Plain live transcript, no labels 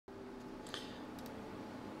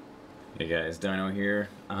Hey guys, Dino here.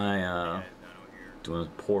 Doing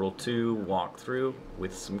Portal 2 walkthrough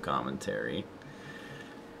with some commentary.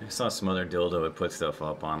 I saw some other dildo that put stuff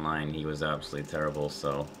up online. He was absolutely terrible,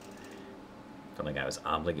 so felt like I was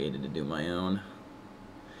obligated to do my own.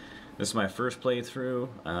 This is my first playthrough.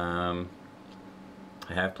 I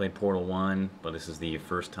have played Portal 1, but this is the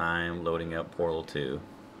first time loading up Portal 2.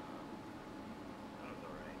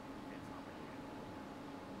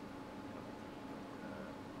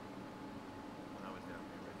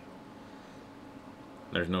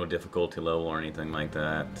 There's no difficulty level or anything like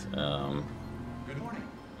that. Good morning.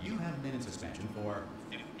 You have been in suspension for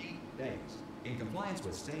 50 days. In compliance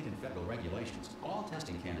with state and federal regulations, all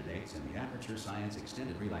testing candidates in the Aperture Science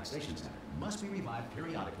Extended Relaxation Center must be revived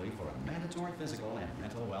periodically for a mandatory physical and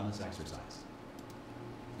mental wellness exercise.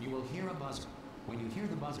 You will hear a buzzer. When you hear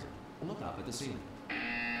the buzzer, look up at the ceiling.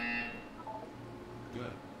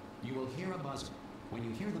 Good. You will hear a buzzer. When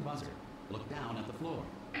you hear the buzzer, look down at the floor.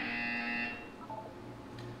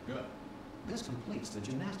 Good. This completes the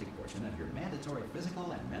gymnastic portion of your mandatory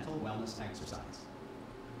physical and mental wellness exercise.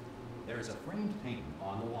 There is a framed painting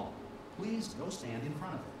on the wall. Please go stand in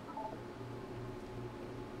front of it.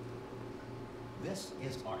 This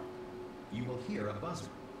is art. You will hear a buzzer.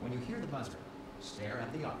 When you hear the buzzer, stare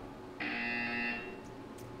at the art.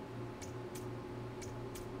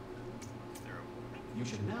 You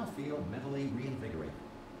should now feel mentally reinvigorated.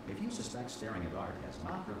 If you suspect staring at art has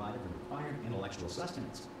not provided the required intellectual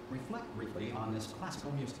sustenance, reflect briefly on this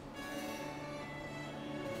classical music.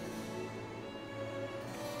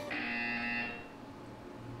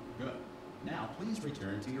 Good. Now please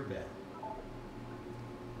return to your bed.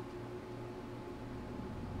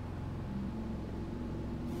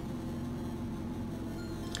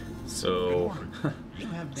 So,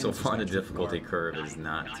 so far the difficulty curve is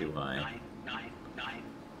not too high.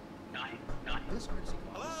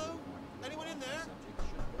 Hello? Anyone in there?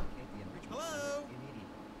 Hello?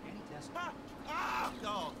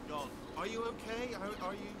 Oh, God. Are you okay?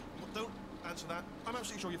 Are you... Don't answer that. I'm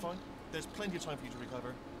absolutely sure you're fine. There's plenty of time for you to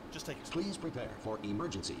recover. Just take it slow. Please prepare for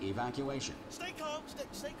emergency evacuation. Stay calm.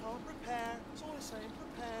 Stay calm. Prepare. It's all the same.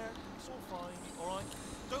 Prepare. It's all fine. All right?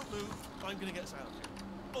 Don't move. I'm going to get us out of here.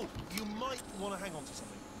 Oh, you might want to hang on to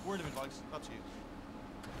something. Word of advice. Up to you.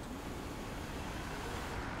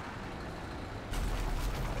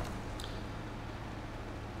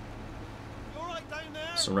 Down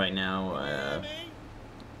there? So right now,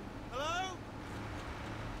 Hello?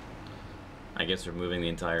 I guess we're moving the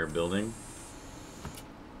entire building.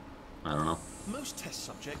 I don't know. Most test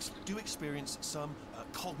subjects do experience some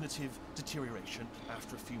cognitive deterioration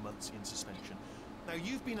after a few months in suspension. Now,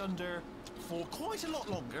 you've been under for quite a lot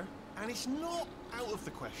longer, and it's not out of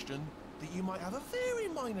the question that you might have a very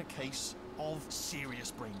minor case of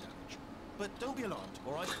serious brain damage. But don't be alarmed,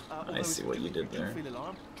 all right? I see what you did there. If you feel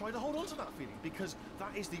alarmed, try to hold on to that feeling, because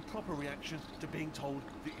that is the proper reaction to being told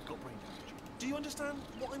that you've got brain damage. Do you understand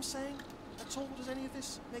what I'm saying at all? Does any of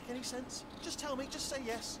this make any sense? Just tell me, just say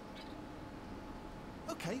yes.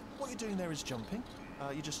 Okay, what you're doing there is jumping.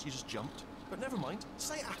 You just jumped. But never mind,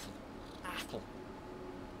 say apple. Apple.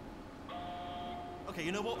 Okay,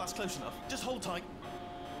 you know what? That's close enough. Just hold tight.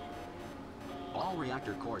 All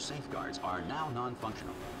reactor core safeguards are now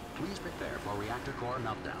non-functional. Please prepare for reactor core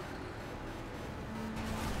meltdown.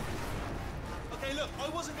 Okay, look, I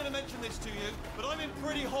wasn't going to mention this to you, but I'm in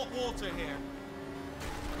pretty hot water here.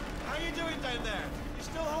 How you doing down there? You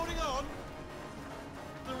still holding on?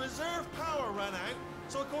 The reserve power ran out,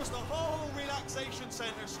 so of course the whole relaxation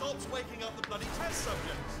centre stops waking up the bloody test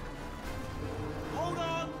subjects. Hold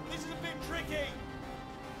on, this is a bit tricky.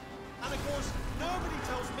 And of course, nobody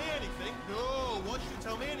tells me anything. No, why should you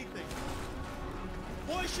tell me anything?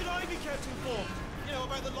 Why should I be kept informed? You know,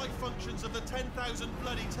 about the life functions of the 10,000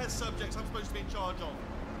 bloody test subjects I'm supposed to be in charge of.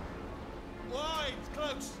 Why? It's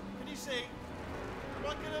close. Can you see? Am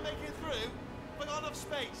I gonna make it through? Have I got enough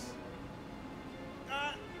space?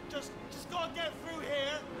 Just gotta get through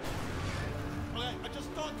here. Okay, I just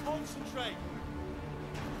gotta concentrate.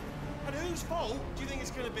 And whose fault do you think it's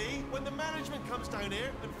gonna be when the management comes down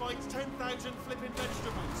here and finds 10,000 flipping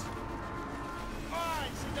vegetables?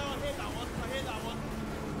 Alright, so no, I hear that one. I hear that one.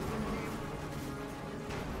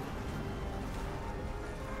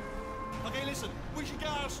 Okay, listen, we should get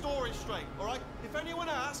our story straight, alright? If anyone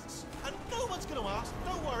asks, and no one's gonna ask,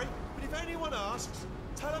 don't worry, but if anyone asks,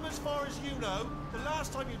 tell them as far as you know, the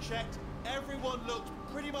last time you checked, everyone looked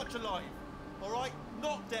pretty much alive, alright?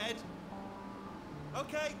 Not dead.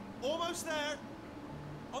 Okay, almost there.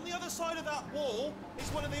 On the other side of that wall is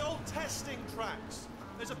one of the old testing tracks.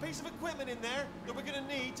 There's a piece of equipment in there that we're gonna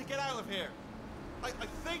need to get out of here. I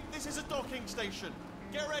think this is a docking station.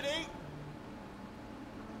 Get ready.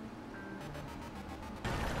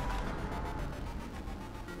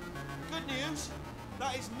 good news,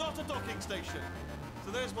 that is not a docking station.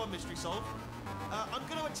 So there's one mystery solved. I'm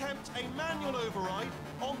going to attempt a manual override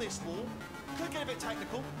on this wall. Could get a bit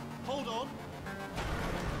technical. Hold on.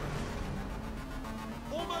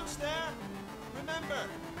 Almost there. Remember,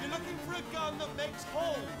 you're looking for a gun that makes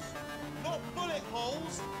holes. Not bullet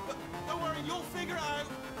holes, but don't worry, you'll figure it out.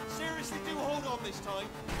 Seriously, do hold on this time.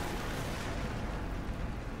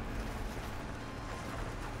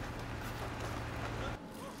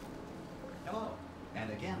 Hello,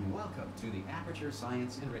 and again, welcome to the Aperture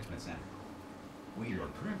Science Enrichment Center. We are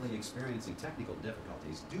currently experiencing technical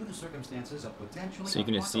difficulties due to circumstances of potentially... So you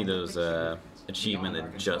can just see those achievement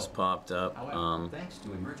that just popped up. However, thanks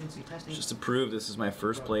to emergency testing, Just to prove this is my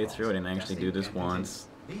first playthrough. I didn't actually do this once.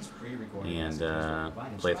 And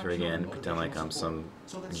play through again, pretend like I'm some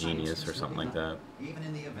genius or something like that. Even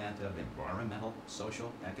in the event of environmental,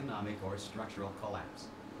 social, economic, or structural collapse.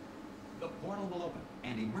 The portal will open,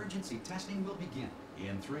 and emergency testing will begin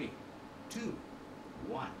in 3, 2,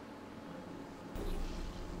 1.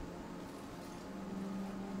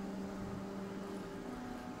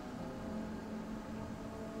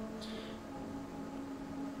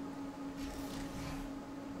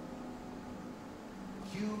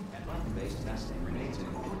 Cube and button-based testing remains an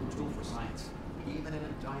important tool for science, even in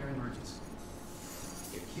a dire emergency.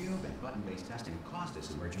 If cube and button-based testing caused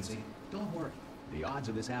this emergency, don't worry. The odds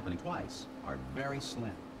of this happening twice are very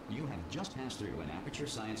slim. You have just passed through an Aperture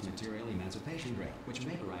Science material emancipation grade, which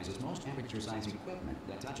vaporizes most Aperture Science equipment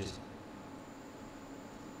that touches.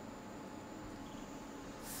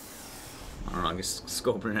 I don't know, I'm just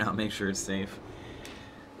scoping it out, make sure it's safe.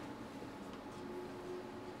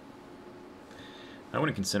 I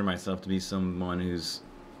wouldn't consider myself to be someone who's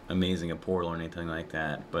amazing at Portal or anything like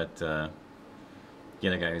that, but the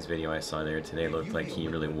other guy whose video I saw there today looked like he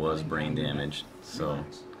really was brain damaged, so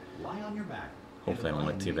hopefully I don't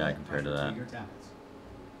look too bad compared to that.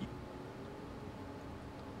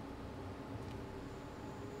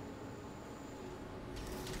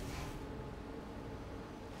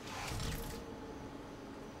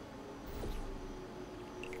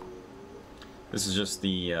 This is just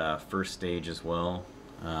the first stage as well,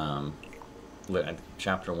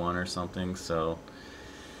 chapter 1 or something, so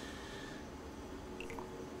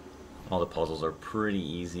all the puzzles are pretty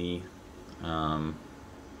easy.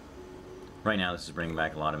 Right now this is bringing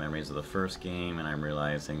back a lot of memories of the first game, and I'm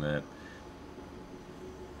realizing that,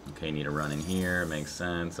 okay, I need to run in here, makes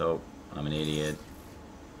sense. Oh, I'm an idiot,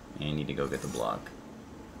 and I need to go get the block.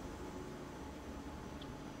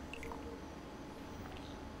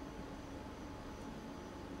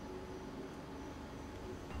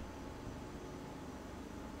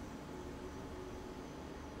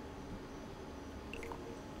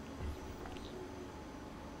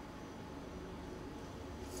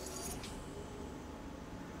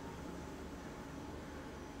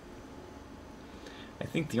 I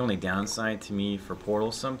think the only downside to me for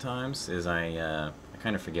Portal sometimes is I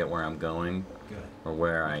kind of forget where I'm going. Good. Or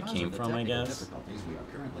where Because I came of the from, I technical guess. difficulties we are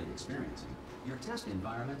currently experiencing, your test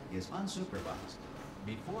environment is unsupervised.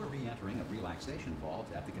 Before re-entering a relaxation vault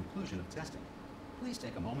at the conclusion of testing, please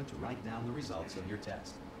take a moment to write down the results of your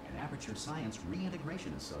test. An Aperture Science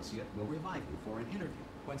Reintegration Associate will revive you for an interview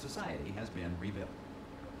when society has been rebuilt.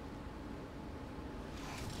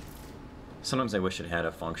 Sometimes I wish it had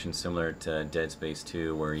a function similar to Dead Space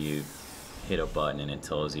 2 where you hit a button and it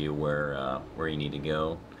tells you where you need to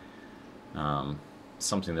go.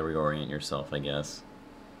 Something to reorient yourself, I guess.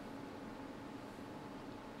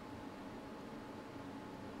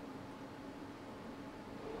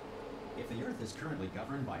 If the Earth is currently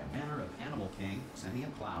governed by a manner of animal king,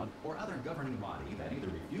 sentient cloud, or other governing body that either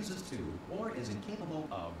refuses to or is incapable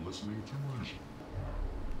of listening to reason.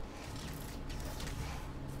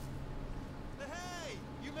 Hey,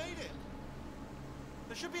 you made it.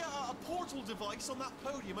 There should be a portal device on that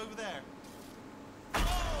podium over there. Oh!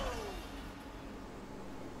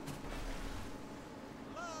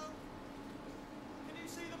 Hello? Can you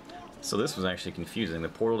see the portal? So this was actually confusing. The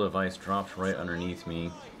portal device dropped right underneath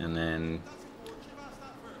me and then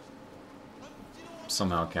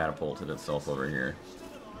somehow catapulted itself over here.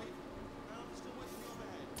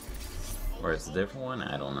 Or it's a different one?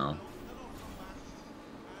 I don't know.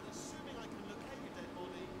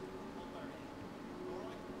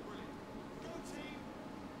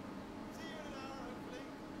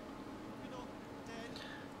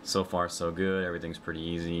 So far so good, everything's pretty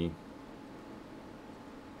easy.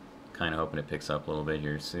 Kind of hoping it picks up a little bit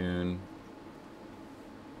here soon.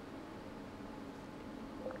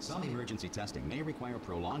 Some emergency testing may require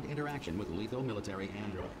prolonged interaction with lethal military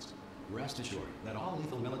androids. Rest assured that all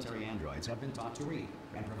lethal military androids have been taught to read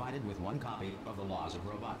and provided with one copy of the laws of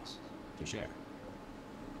robotics. to share.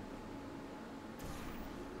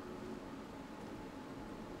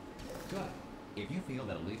 Good. If you feel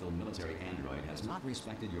that a lethal military android has not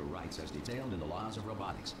respected your rights as detailed in the laws of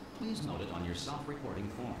robotics, please note it on your self-reporting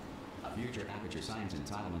form. A future Aperture Science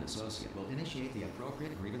Entitlement Associate will initiate the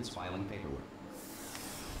appropriate grievance filing paperwork.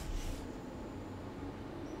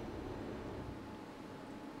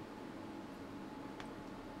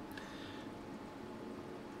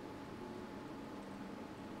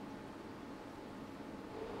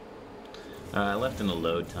 I left in the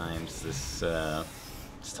load times this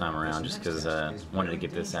time around just because I wanted to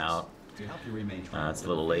get this out. It's a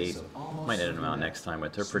little late. Might edit them out next time,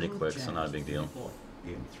 but they're pretty quick, so not a big deal.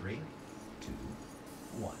 In 3, 2,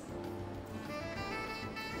 1.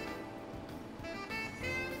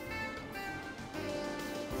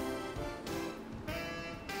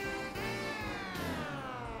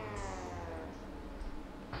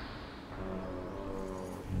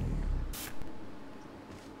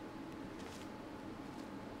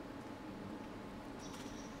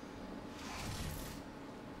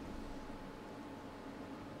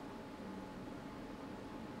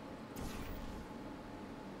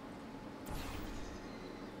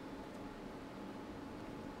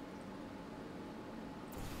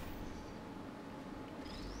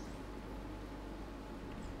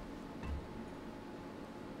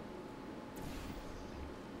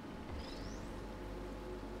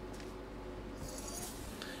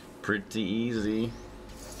 Pretty easy.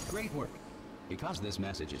 Great work. Because this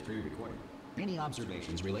message is pre-recorded, any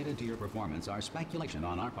observations related to your performance are speculation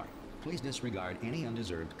on our part. Please disregard any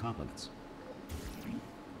undeserved compliments.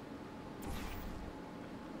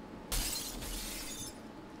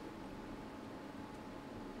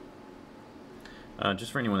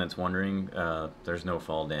 Just for anyone that's wondering, there's no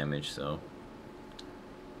fall damage, so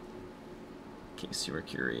in case you were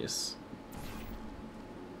curious.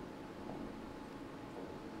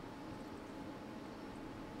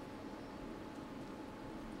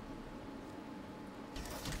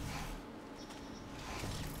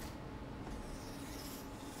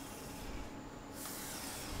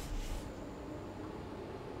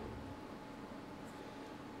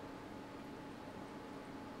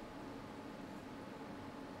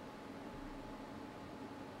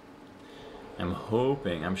 I'm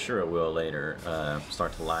hoping, I'm sure it will later,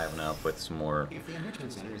 start to liven up with some more,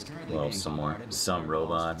 well, some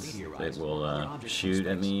robots that will shoot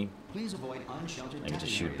at me. I get to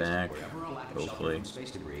shoot back, hopefully.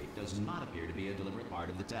 Space debris does not appear to be a deliberate part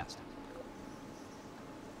of the test.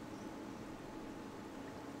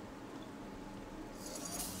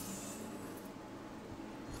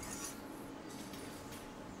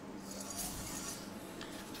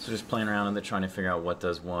 So just playing around with it, trying to figure out what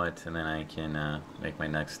does what, and then I can make my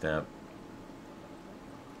next step.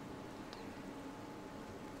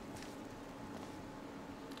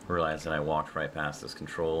 Realize that I walked right past this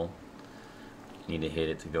control. Need to hit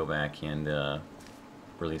it to go back and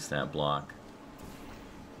release that block.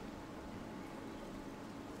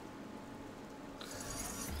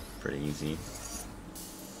 Pretty easy.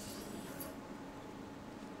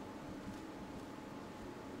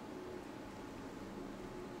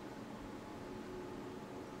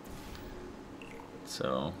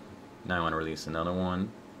 So now I want to release another one.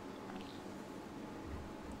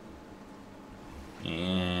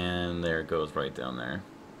 And there it goes right down there.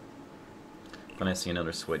 Then I see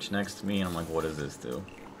another switch next to me and I'm like, what does this do?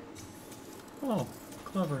 Oh,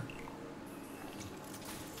 clever.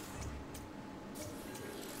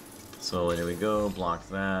 So there we go, blocked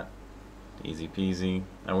that. Easy peasy.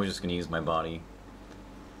 I was just going to use my body.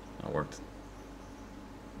 That worked.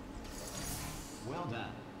 Well done.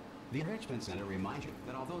 The Enrichment Center reminds you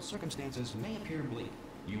that although circumstances may appear bleak,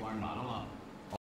 you are not alone.